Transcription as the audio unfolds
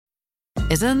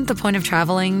Isn't the point of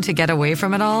traveling to get away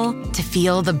from it all? To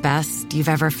feel the best you've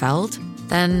ever felt?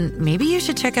 Then maybe you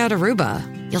should check out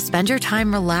Aruba. You'll spend your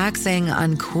time relaxing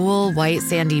on cool, white,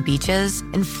 sandy beaches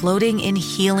and floating in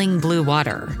healing blue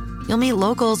water. You'll meet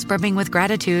locals brimming with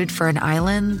gratitude for an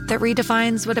island that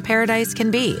redefines what a paradise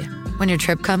can be. When your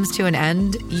trip comes to an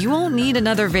end, you won't need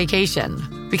another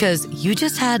vacation because you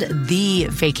just had the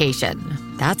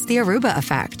vacation. That's the Aruba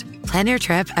effect. Plan your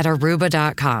trip at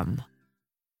Aruba.com.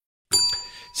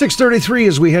 6:33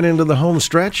 as we head into the home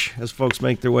stretch. As folks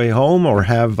make their way home or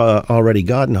have already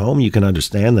gotten home, you can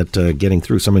understand that getting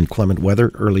through some inclement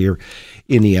weather earlier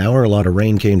in the hour, a lot of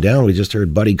rain came down. We just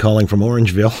heard Buddy calling from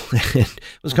Orangeville. It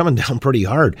was coming down pretty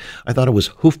hard. I thought it was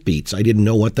hoofbeats. I didn't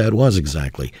know what that was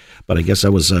exactly, but I guess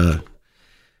that was the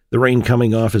rain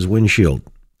coming off his windshield.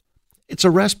 It's a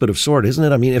respite of sort, isn't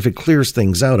it? I mean, if it clears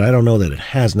things out, I don't know that it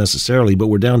has necessarily, but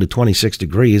we're down to 26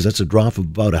 degrees. That's a drop of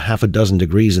about a half a dozen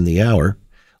degrees in the hour.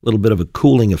 A little bit of a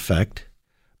cooling effect,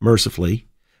 mercifully.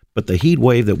 But the heat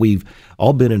wave that we've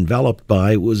all been enveloped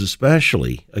by was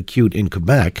especially acute in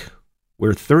Quebec,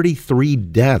 where 33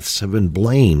 deaths have been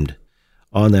blamed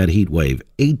on that heat wave.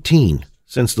 18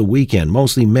 since the weekend,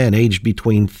 mostly men aged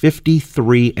between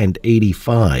 53 and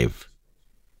 85.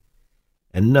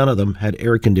 And none of them had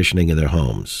air conditioning in their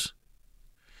homes.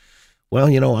 Well,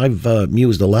 you know, I've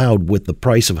mused aloud with the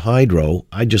price of hydro.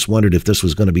 I just wondered if this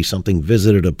was going to be something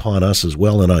visited upon us as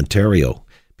well in Ontario.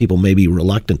 People may be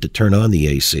reluctant to turn on the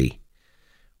AC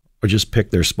or just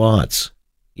pick their spots.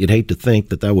 You'd hate to think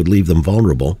that that would leave them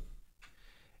vulnerable.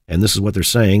 And this is what they're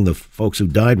saying. The folks who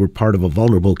died were part of a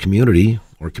vulnerable community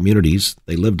or communities.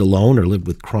 They lived alone or lived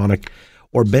with chronic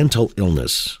or mental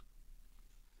illness.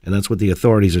 And that's what the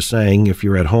authorities are saying. If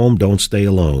you're at home, don't stay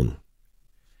alone.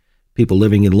 People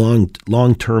living in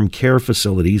long-term care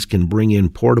facilities can bring in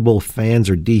portable fans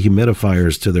or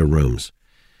dehumidifiers to their rooms.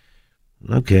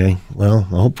 Okay, well,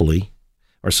 hopefully.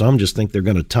 Or some just think they're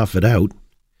going to tough it out.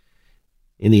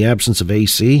 In the absence of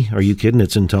AC, are you kidding?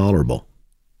 It's intolerable.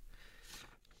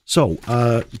 So,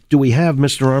 do we have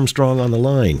Mr. Armstrong on the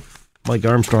line? Mike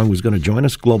Armstrong was going to join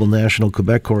us, Global National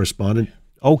Quebec Correspondent.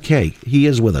 Okay, he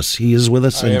is with us.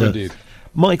 I am indeed.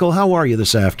 Michael, how are you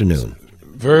this afternoon?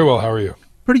 Very well. How are you?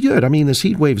 Pretty good. I mean, this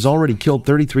heat wave's already killed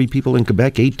 33 people in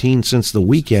Quebec, 18 since the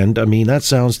weekend. I mean, that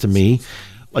sounds to me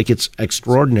like it's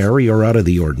extraordinary or out of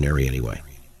the ordinary anyway.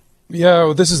 Yeah,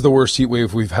 well, this is the worst heat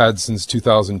wave we've had since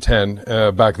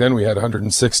 2010. Back then we had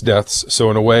 106 deaths. So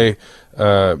in a way,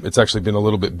 it's actually been a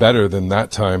little bit better than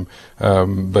that time.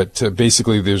 But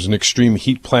basically there's an extreme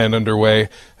heat plan underway.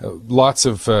 Lots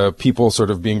of people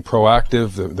sort of being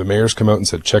proactive. The mayor's come out and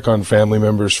said, check on family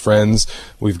members, friends.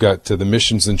 We've got the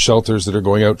missions and shelters that are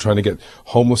going out trying to get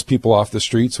homeless people off the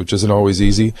streets, which isn't always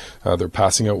easy. They're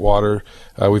passing out water.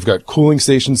 We've got cooling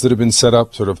stations that have been set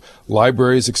up, sort of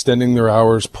libraries extending their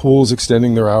hours, pools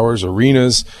extending their hours,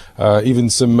 arenas, even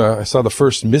some, I saw the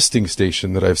first misting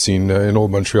station that I've seen in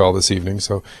Old Montreal this evening.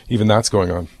 So even that's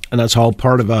going on. And that's all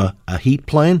part of a heat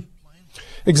plan?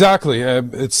 Exactly.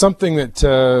 It's something that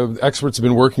experts have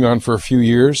been working on for a few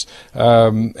years.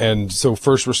 And so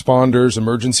first responders,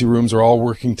 emergency rooms are all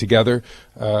working together.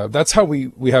 That's how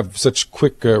we have such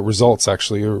quick results,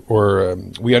 actually, or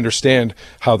we understand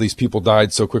how these people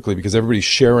died so quickly because everybody's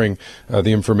sharing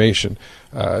the information.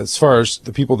 As far as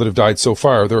the people that have died so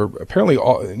far, they're apparently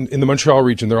all in the Montreal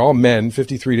region. They're all men,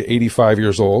 53 to 85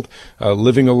 years old,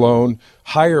 living alone,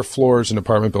 higher floors in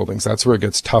apartment buildings. That's where it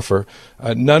gets tougher.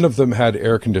 None of them had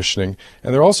air conditioning.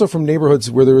 And they're also from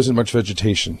neighborhoods where there isn't much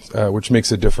vegetation, which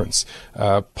makes a difference.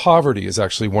 Poverty is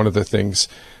actually one of the things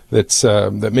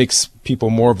that makes people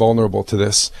more vulnerable to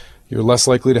this. You're less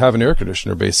likely to have an air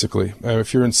conditioner, basically.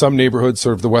 If you're in some neighborhoods,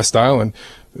 sort of the West Island,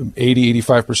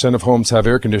 80-85% of homes have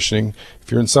air conditioning. If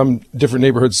you're in some different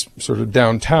neighborhoods, sort of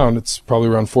downtown, it's probably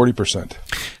around 40%.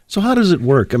 So how does it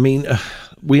work? I mean,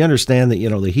 we understand that,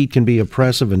 the heat can be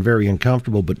oppressive and very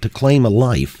uncomfortable, but to claim a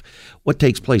life, what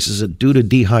takes place? Is it due to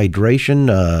dehydration,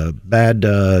 bad,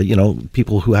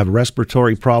 people who have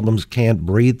respiratory problems can't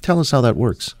breathe? Tell us how that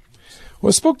works. Well,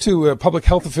 I spoke to a public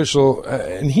health official,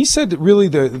 and he said that really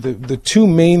the two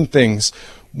main things.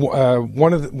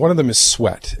 One of them is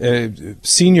sweat.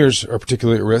 Seniors are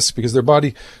particularly at risk because their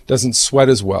body doesn't sweat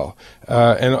as well.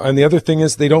 And the other thing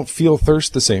is they don't feel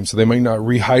thirst the same, so they might not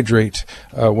rehydrate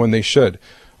when they should.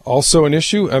 Also an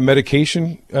issue,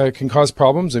 medication can cause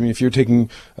problems. I mean, if you're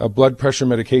taking blood pressure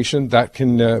medication, that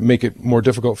can make it more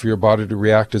difficult for your body to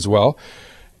react as well.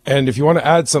 And if you want to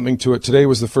add something to it, today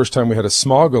was the first time we had a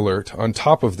smog alert on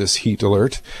top of this heat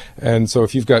alert. And so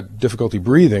if you've got difficulty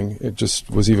breathing, it just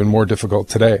was even more difficult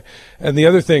today. And the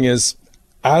other thing is,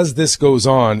 as this goes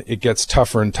on, it gets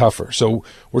tougher and tougher. So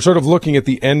we're sort of looking at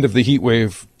the end of the heat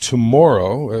wave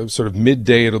tomorrow, sort of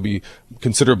midday. It'll be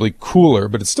considerably cooler,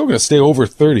 but it's still going to stay over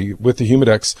 30 with the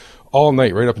Humidex all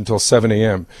night, right up until 7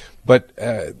 a.m. But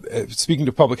speaking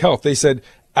to public health, they said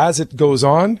as it goes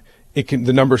on,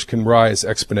 the numbers can rise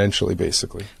exponentially,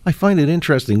 basically. I find it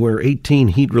interesting. We're 18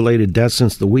 heat-related deaths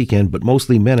since the weekend, but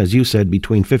mostly men, as you said,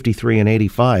 between 53 and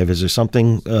 85. Is there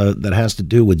something that has to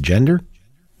do with gender?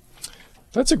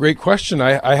 That's a great question.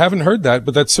 I haven't heard that,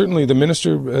 but that's certainly the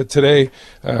minister today,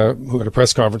 who had a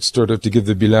press conference sort of to give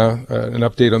the bilan, an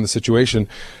update on the situation.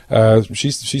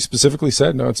 She specifically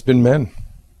said, no, it's been men.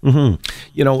 Mm-hmm.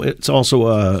 You know, it's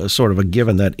also sort of a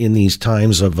given that in these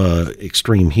times of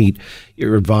extreme heat,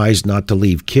 you're advised not to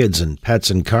leave kids and pets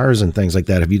and cars and things like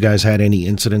that. Have you guys had any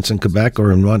incidents in Quebec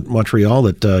or in Montreal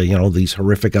that, these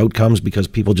horrific outcomes because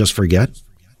people just forget?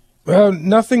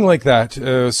 Nothing like that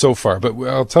so far, but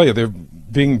I'll tell you, they're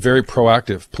being very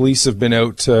proactive. Police have been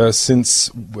out since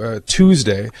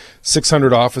Tuesday,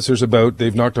 600 officers about.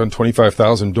 They've knocked on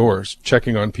 25,000 doors,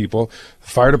 checking on people. The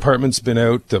fire department's been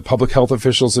out. The public health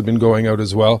officials have been going out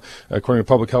as well. According to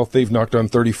public health, they've knocked on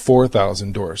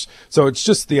 34,000 doors. So it's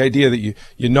just the idea that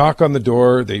you knock on the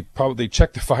door. They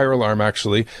check the fire alarm,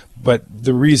 actually, but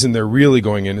the reason they're really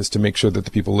going in is to make sure that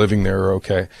the people living there are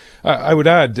okay. I would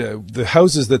add the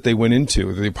houses that they went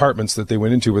into, the apartments that they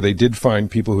went into where they did find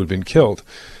people who'd been killed,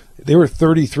 they were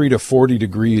 33 to 40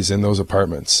 degrees in those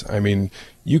apartments. I mean,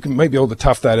 might be able to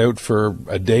tough that out for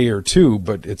a day or two,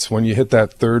 but it's when you hit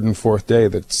that third and fourth day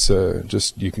that's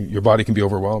your body can be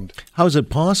overwhelmed. How is it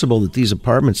possible that these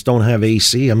apartments don't have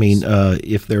AC? I mean,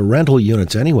 if they're rental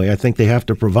units anyway, I think they have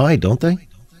to provide, don't they?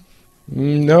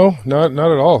 No, not at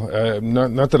all.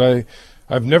 Not that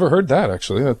I've never heard that,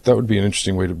 actually. That would be an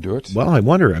interesting way to do it. Well, I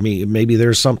wonder. I mean, maybe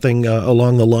there's something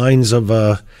along the lines of,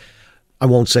 I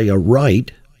won't say a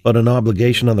right, but an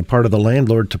obligation on the part of the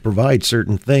landlord to provide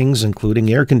certain things,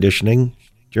 including air conditioning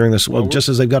during this. Well, just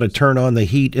as they've got to turn on the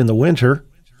heat in the winter.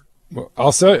 Well,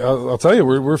 I'll tell you,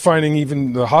 we're finding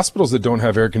even the hospitals that don't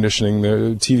have air conditioning.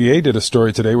 The TVA did a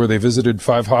story today where they visited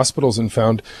 5 hospitals and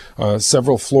found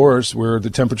several floors where the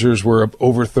temperatures were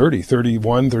over 30,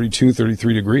 31, 32,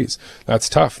 33 degrees. That's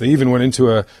tough. They even went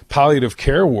into a palliative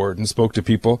care ward and spoke to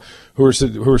people who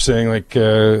were saying, like,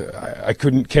 I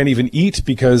can't even eat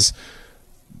because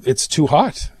it's too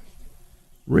hot.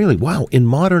 Really? Wow. In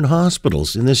modern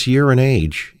hospitals in this year and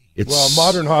age.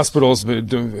 Modern hospitals,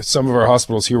 some of our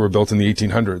hospitals here were built in the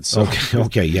 1800s. So.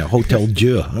 Okay, yeah, Hotel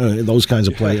Dieu, those kinds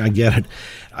of places. I get it.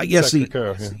 I guess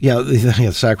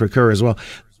Sacré-Cœur as well.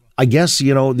 I guess,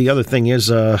 the other thing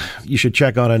is you should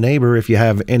check on a neighbor if you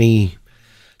have any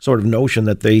sort of notion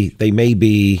that they may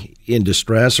be in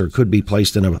distress or could be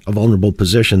placed in a vulnerable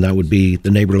position. That would be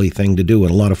the neighborly thing to do,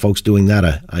 and a lot of folks doing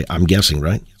that, I'm guessing,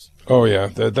 right? Oh, yeah.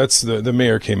 That's the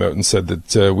mayor came out and said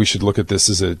that we should look at this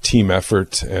as a team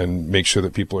effort and make sure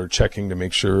that people are checking to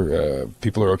make sure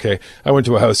people are okay. I went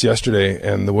to a house yesterday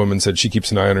and the woman said she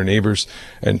keeps an eye on her neighbors,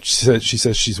 and she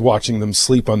says she's watching them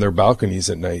sleep on their balconies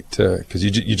at night because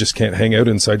you just can't hang out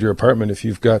inside your apartment if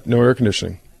you've got no air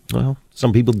conditioning. Well,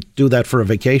 some people do that for a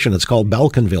vacation. It's called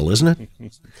Balconville, isn't it?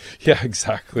 Yeah,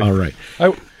 exactly. All right.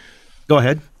 Go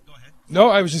ahead. No,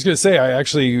 I was just going to say, I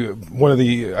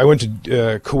went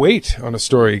to Kuwait on a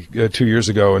story 2 years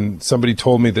ago, and somebody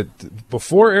told me that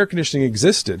before air conditioning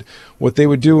existed, what they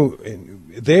would do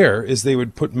there is they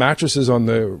would put mattresses on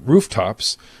the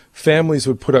rooftops. Families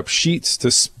would put up sheets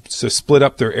to split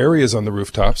up their areas on the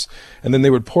rooftops, and then they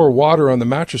would pour water on the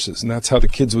mattresses, and that's how the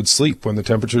kids would sleep when the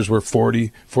temperatures were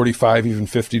 40, 45, even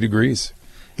 50 degrees.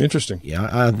 Interesting. Yeah,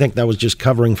 I think that was just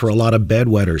covering for a lot of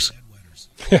bedwetters.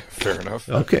 Yeah, fair enough.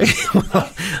 Okay.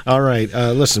 All right.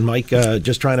 Listen, Mike,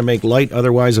 just trying to make light.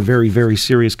 Otherwise, a very, very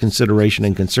serious consideration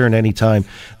and concern anytime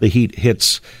the heat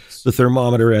hits the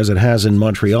thermometer as it has in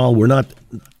Montreal. We're not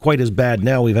quite as bad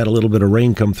now. We've had a little bit of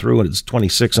rain come through, and it's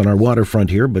 26 on our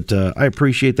waterfront here. But I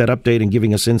appreciate that update and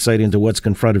giving us insight into what's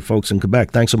confronted folks in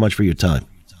Quebec. Thanks so much for your time.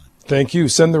 Thank you.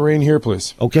 Send the rain here,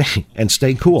 please. Okay. And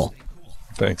stay cool.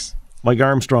 Thanks. Mike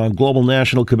Armstrong, Global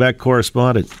National Quebec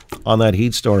Correspondent, on that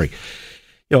heat story.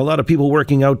 A lot of people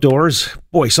working outdoors.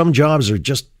 Boy, some jobs are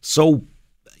just so,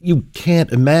 you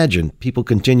can't imagine people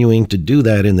continuing to do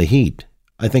that in the heat.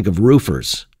 I think of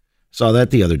roofers. Saw that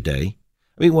the other day.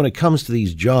 I mean, when it comes to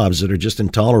these jobs that are just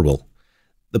intolerable,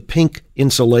 the pink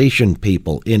insulation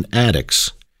people in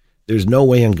attics, there's no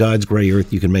way on God's gray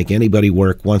earth you can make anybody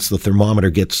work once the thermometer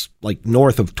gets like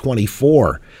north of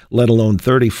 24, let alone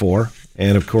 34.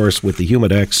 And, of course, with the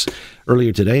Humidex,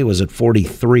 earlier today it was at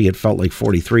 43. It felt like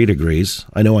 43 degrees.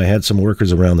 I know I had some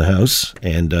workers around the house,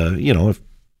 and, if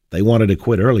they wanted to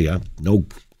quit early. No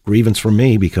grievance from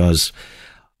me because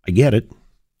I get it.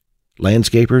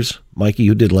 Landscapers, Mikey,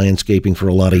 you did landscaping for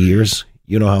a lot of years.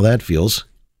 You know how that feels.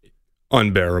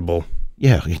 Unbearable.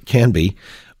 Yeah, it can be.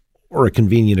 Or a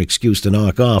convenient excuse to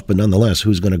knock off, but nonetheless,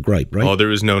 who's going to gripe, right? Oh, there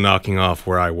was no knocking off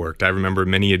where I worked. I remember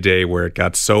many a day where it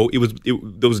got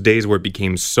those days where it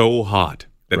became so hot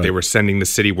that they were sending the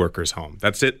city workers home.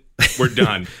 That's it. We're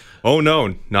done. Oh,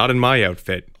 no, not in my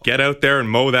outfit. Get out there and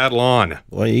mow that lawn.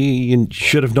 Well, you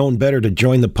should have known better to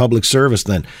join the public service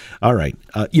then. All right.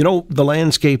 The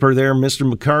landscaper there, Mr.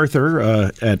 MacArthur,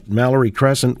 at Mallory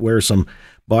Crescent, where some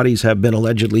bodies have been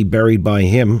allegedly buried by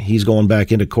him. He's going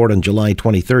back into court on July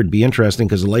 23rd. Be interesting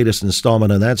because the latest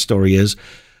installment on that story is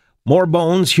more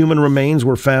bones, human remains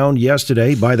were found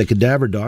yesterday by the cadaver doctor.